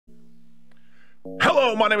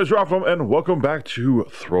Hello, my name is Rafa, and welcome back to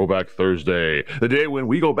Throwback Thursday, the day when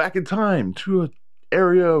we go back in time to an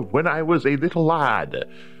area when I was a little lad,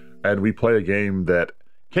 and we play a game that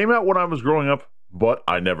came out when I was growing up, but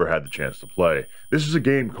I never had the chance to play. This is a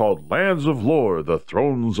game called Lands of Lore, the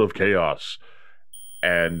Thrones of Chaos,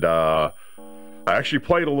 and I actually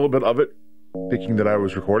played a little bit of it, thinking that I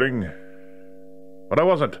was recording, but I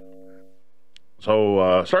wasn't.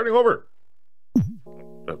 So, starting over.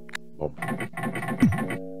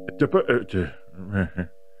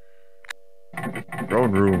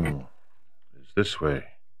 Throne room is this way.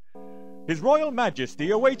 His Royal Majesty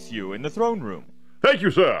awaits you in the throne room. Thank you,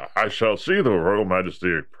 sir. I shall see the Royal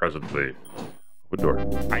Majesty presently. What door?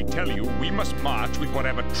 I tell you, we must march with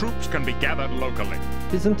whatever troops can be gathered locally.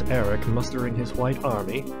 Isn't Eric mustering his white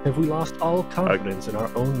army? Have we lost all confidence in our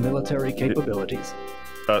own military capabilities?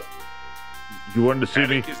 You wanted to see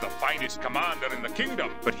me? Eric is the finest commander in the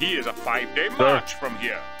kingdom, but he is a 5-day march from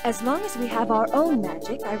here. As long as we have our own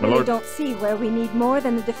magic, I really don't see where we need more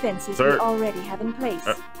than the defenses we already have in place.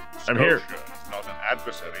 I'm here. Scotia is not an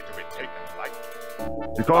adversary to be taken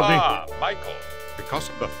lightly. You called me? Michael. Because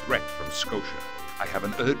of the threat from Scotia, I have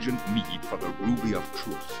an urgent need for the Ruby of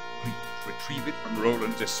Truth. Please retrieve it from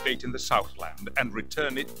Roland's estate in the Southland and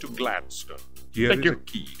return it to Gladstone. Here is a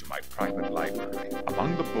key to my private library.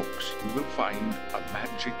 Among the books, you will find a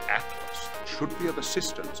magic atlas that should be of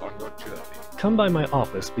assistance on your journey. Come by my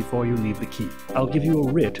office before you leave the keep. I'll give you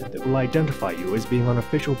a writ that will identify you as being on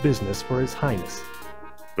official business for His Highness.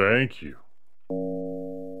 Thank you.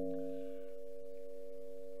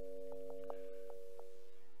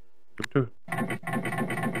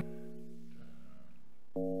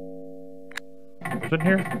 What's in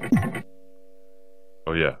here?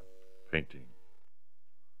 Oh yeah, painting.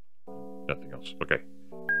 Nothing else. Okay.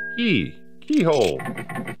 Keyhole.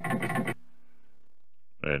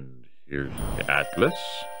 And here's the atlas.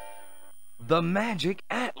 The Magic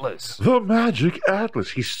Atlas. The Magic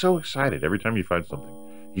Atlas. He's so excited every time you find something.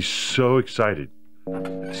 He's so excited.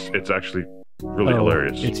 It's actually really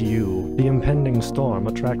hilarious. It's you. The impending storm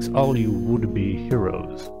attracts all you would-be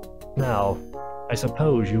heroes. Now, I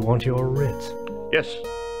suppose you want your writ. Yes,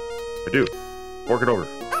 I do. Work it over.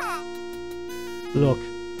 Look,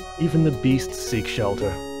 even the beasts seek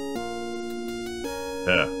shelter.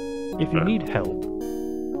 Yeah. If you need help,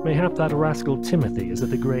 mayhap that rascal Timothy is at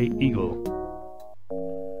the Grey Eagle.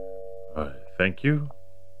 Thank you.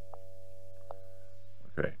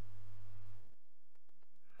 Okay.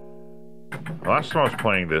 Last time I was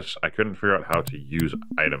playing this, I couldn't figure out how to use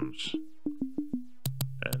items.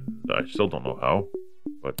 And I still don't know how,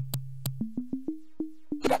 but...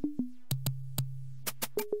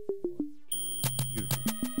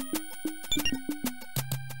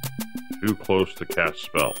 Too close to cast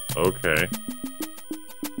spell. Okay.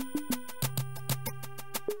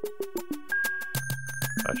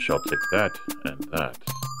 I shall take that and that.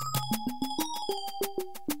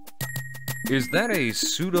 Is that a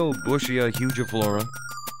pseudo-bushia hugiflora?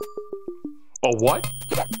 A what?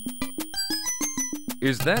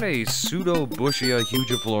 Is that a pseudo-bushia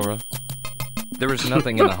hugiflora? There is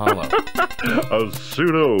nothing in the hollow. A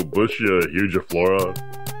pseudo-bushia hugiflora.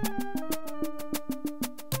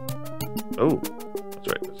 Oh, that's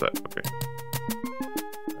right, that's that, okay.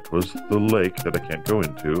 That was the lake that I can't go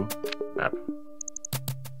into. Map.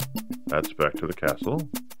 That's back to the castle.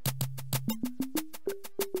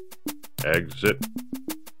 Exit.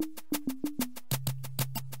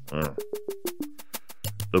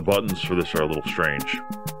 The buttons for this are a little strange.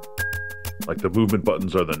 Like the movement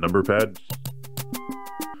buttons are the number pads.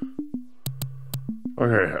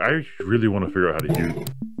 Okay, I really want to figure out how to use...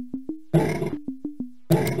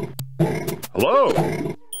 Hello!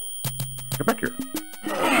 Get back here.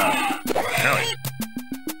 Owie.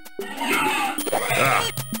 Ah!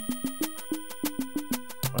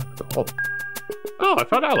 What? Oh, I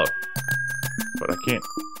found aloe. But I can't.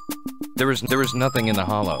 There is nothing in the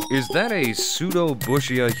hollow. Is that a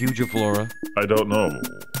pseudo-bushia hugiflora? I don't know.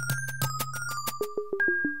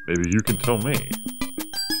 Maybe you can tell me.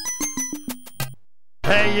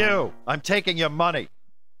 Hey you! I'm taking your money.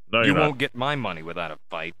 No, You won't get my money without a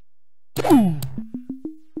fight.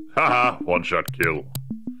 Haha, one-shot kill.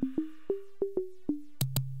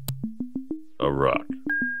 A rock. Can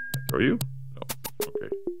I throw you? No. Okay.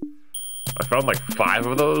 I found like 5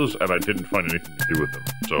 of those, and I didn't find anything to do with them,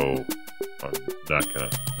 so I'm not gonna...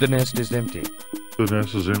 The nest is empty. The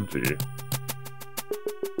nest is empty.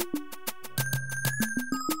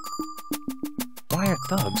 Why are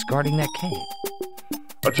thugs guarding that cave?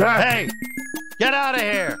 Attack! Hey! Get out of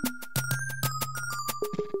here!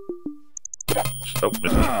 Oh,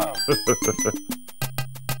 missed.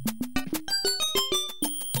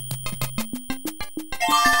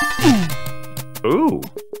 Ooh.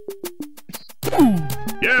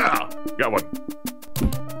 Yeah! Got one.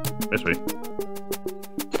 Miss me.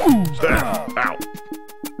 Stab! Ow!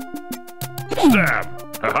 Stab!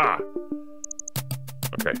 Haha!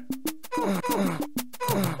 Okay.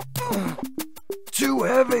 Too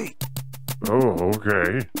heavy. Oh,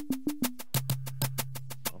 okay.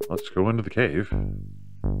 Let's go into the cave.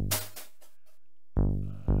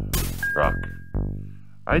 Rock.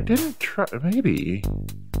 I didn't try. Maybe.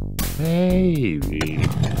 Maybe.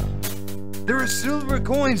 There are silver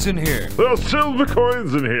coins in here. There are silver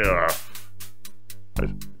coins in here.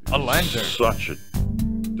 A lantern. Such a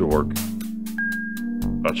dork.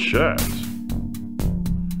 A shirt.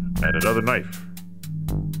 And another knife.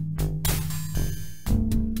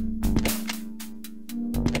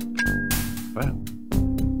 Wow.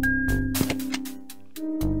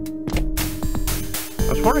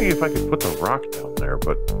 I was wondering if I could put the rock down there,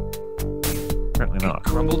 but apparently not.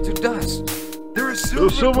 Crumbled to dust. There are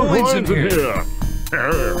silver coins in here.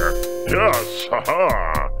 Yes,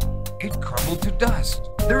 haha. It crumbled to dust.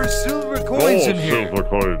 There are silver coins in here. Silver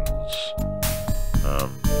coins.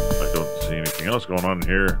 I don't see anything else going on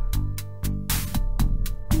here.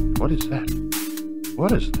 What is that?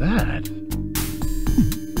 What is that?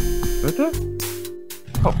 What the?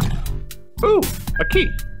 Oh. Ooh, a key.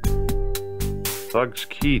 Thug's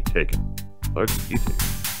key taken. Thug's key taken.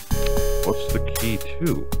 What's the key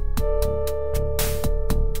to?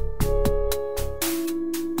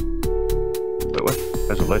 Wait, what?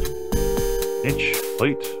 Has a legend. Inch,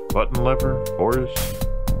 plate, button lever, forest.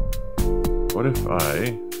 What if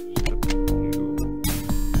I step you?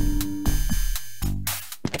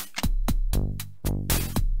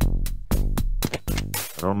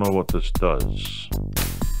 I don't know what this does.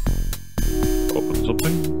 Open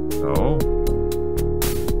something? No.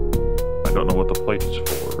 I don't know what the plate is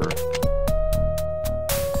for.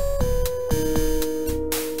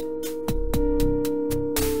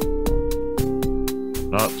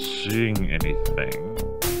 Not seeing anything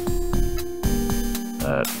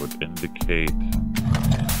that would indicate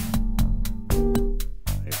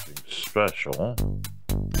anything special.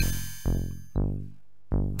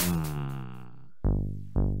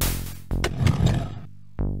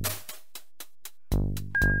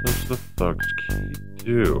 What does the thug's key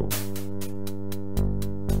do?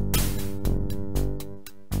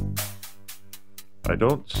 I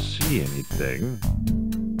don't see anything.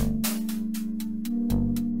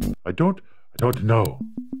 I don't know.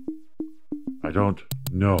 I don't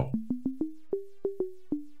know.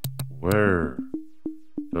 Where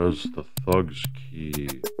does the thug's key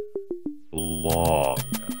belong?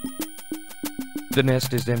 The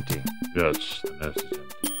nest is empty. Yes, the nest is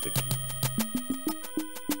empty. Thank you.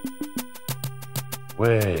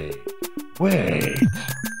 Wait.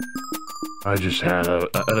 I just had an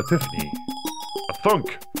epiphany. A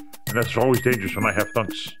thunk. And that's always dangerous when I have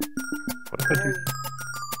thunks. What if I do?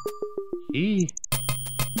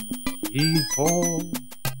 Keyhole?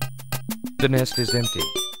 The nest is empty.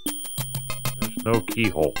 There's no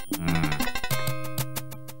keyhole.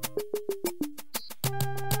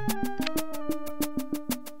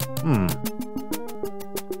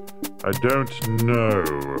 I don't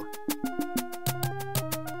know.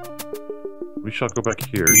 We shall go back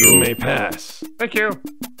here. You may pass. Thank you.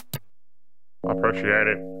 I appreciate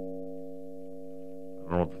it. I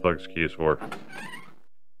don't know what the thug's key is for.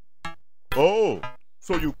 Oh,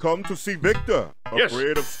 so you come to see Victor, Yes.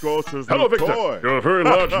 afraid of Scorcher's Hello, new Victor. toy. You're a very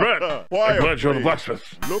large man. Why I'm glad you're the afraid?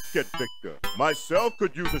 blacksmith. Look at Victor. Myself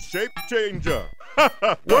could use a shape changer.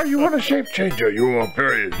 Why you want a shape changer? You are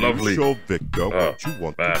very lovely. You show Victor what you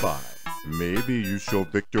want man. to buy. Maybe you show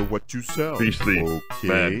Victor what you sell. Beastly Okay.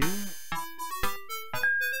 man.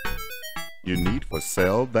 You need for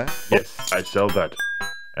sell that? Yes, I sell that.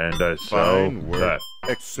 And I sell Fine work. that.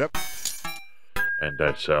 Except And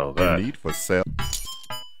I sell you that. need for sell.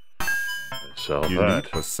 I sell You that. need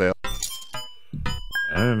for sell.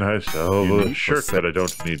 And I sell You the need shirt for that I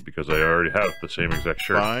don't need because I already have the same exact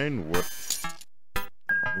shirt. Fine work.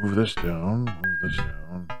 Move this down. Move this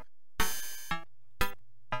down.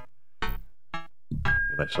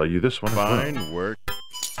 And I sell you this one as well. Fine work.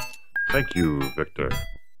 Thank you, Victor.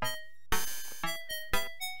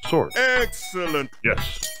 Sword. Excellent.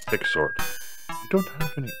 Yes, thick sword. You don't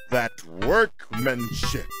have any. That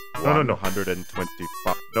workmanship. No.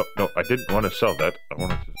 125. No, I didn't want to sell that. I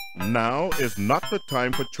wanted to. Now is not the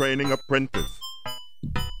time for training apprentice.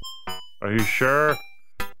 Are you sure?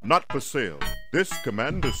 Not for sale. This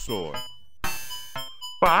commander's sword.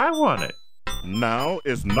 But I want it. Now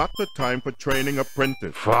is not the time for training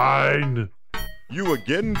apprentice. Fine. You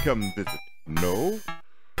again come visit. No?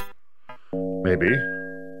 Maybe.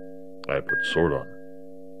 I put sword on.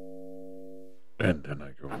 And then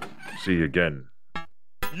I go see again.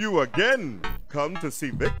 You again come to see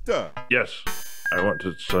Victor. Yes, I want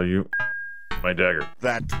to sell you my dagger.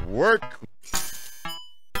 That work.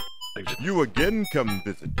 You again come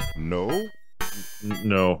visit. No?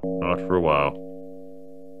 No, not for a while.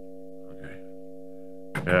 Okay.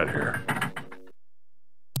 Get out of here.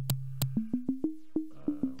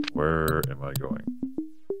 Where am I going?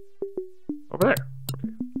 Over there.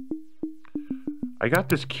 Okay. I got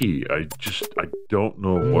this key. I don't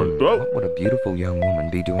know what... Oh! What would a beautiful young woman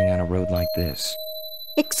be doing on a road like this?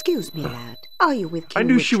 Excuse me, lad. Are you with King I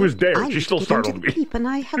knew Richard? she was there. She I still get startled into the me. keep and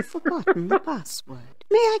I have forgotten the password.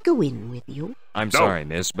 May I go in with you? I'm sorry,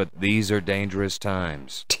 miss, but these are dangerous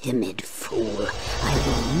times. Timid fool. I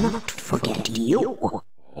will not forget you.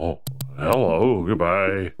 Oh, hello.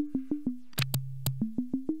 Goodbye.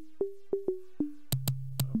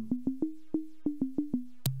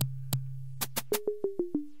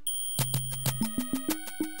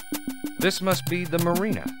 This must be the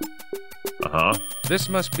marina. Uh-huh. This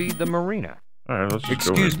must be the marina. All right, let's just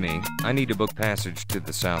Excuse go in. me, I need to book passage to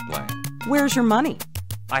the Southland. Where's your money?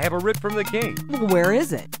 I have a writ from the king. Where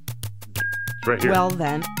is it? It's right here. Well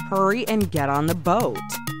then, hurry and get on the boat.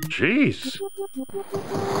 Jeez. Ooh.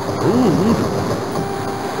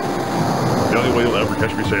 The only way you'll ever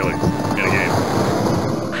catch me sailing in a game.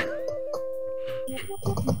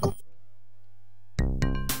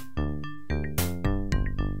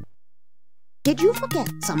 Did you forget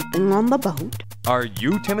something on the boat? Are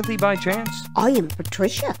you Timothy by chance? I am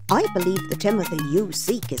Patricia. I believe the Timothy you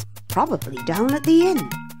seek is probably down at the inn.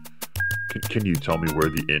 Can you tell me where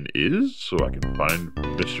the inn is so I can find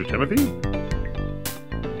Mr. Timothy?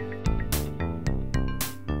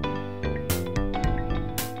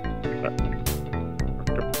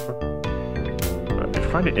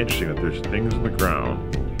 I find it interesting that there's things on the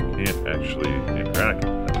ground you can't actually interact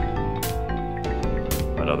with them.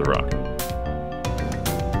 Another rock.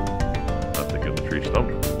 Nothing in the tree stump.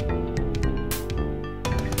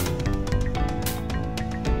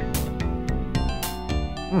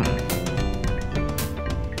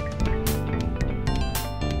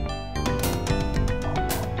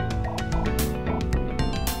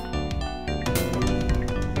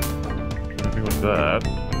 Anything with that?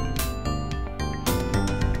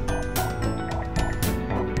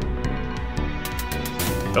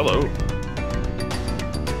 Hello.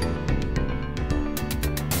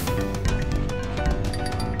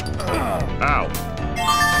 Ow.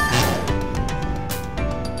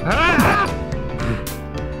 Ah!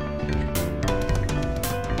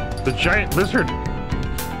 The giant lizard.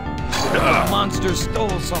 The monster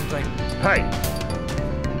stole something. Hey.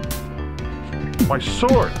 My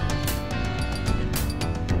sword.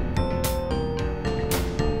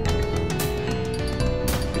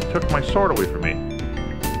 He took my sword away from me.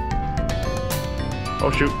 Oh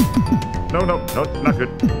shoot. No, not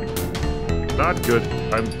good. Not good.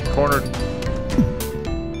 I'm cornered.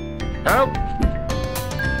 Help!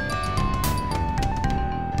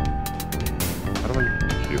 How do I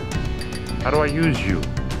use you? How do I use you?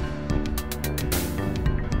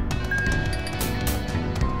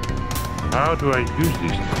 How do I use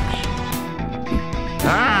these things?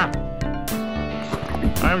 Ah!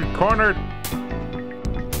 I'm cornered!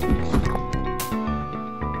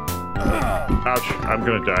 Ouch, I'm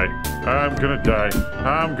gonna die. I'm gonna die.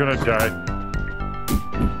 I'm gonna die.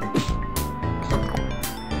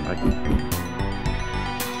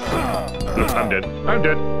 I'm dead. I'm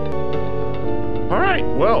dead. Alright,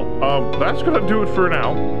 well, that's gonna do it for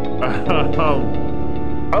now.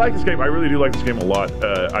 I like this game. I really do like this game a lot.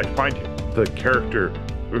 I find the character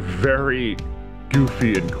very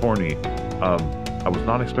goofy and corny. I was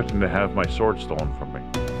not expecting to have my sword stolen from me.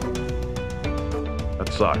 That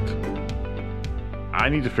sucked. I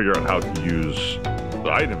need to figure out how to use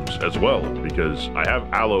the items as well, because I have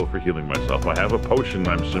aloe for healing myself. I have a potion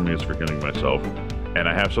I'm assuming is for healing myself, and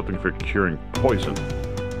I have something for curing poison.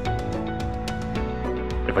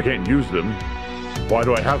 If I can't use them, why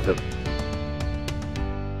do I have them?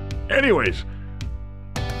 Anyways,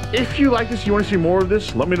 if you like this, you want to see more of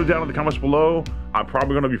this, let me know down in the comments below. I'm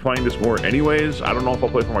probably going to be playing this more anyways. I don't know if I'll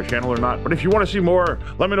play for my channel or not, but if you want to see more,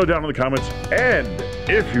 let me know down in the comments. And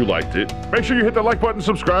if you liked it, make sure you hit that like button,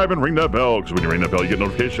 subscribe, and ring that bell, because when you ring that bell, you get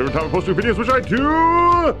notifications every time I post new videos, which I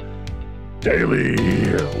do daily.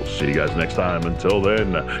 We'll see you guys next time. Until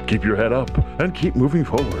then, keep your head up and keep moving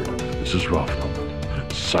forward. This is Ralph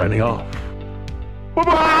signing off.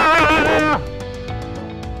 Bye-bye!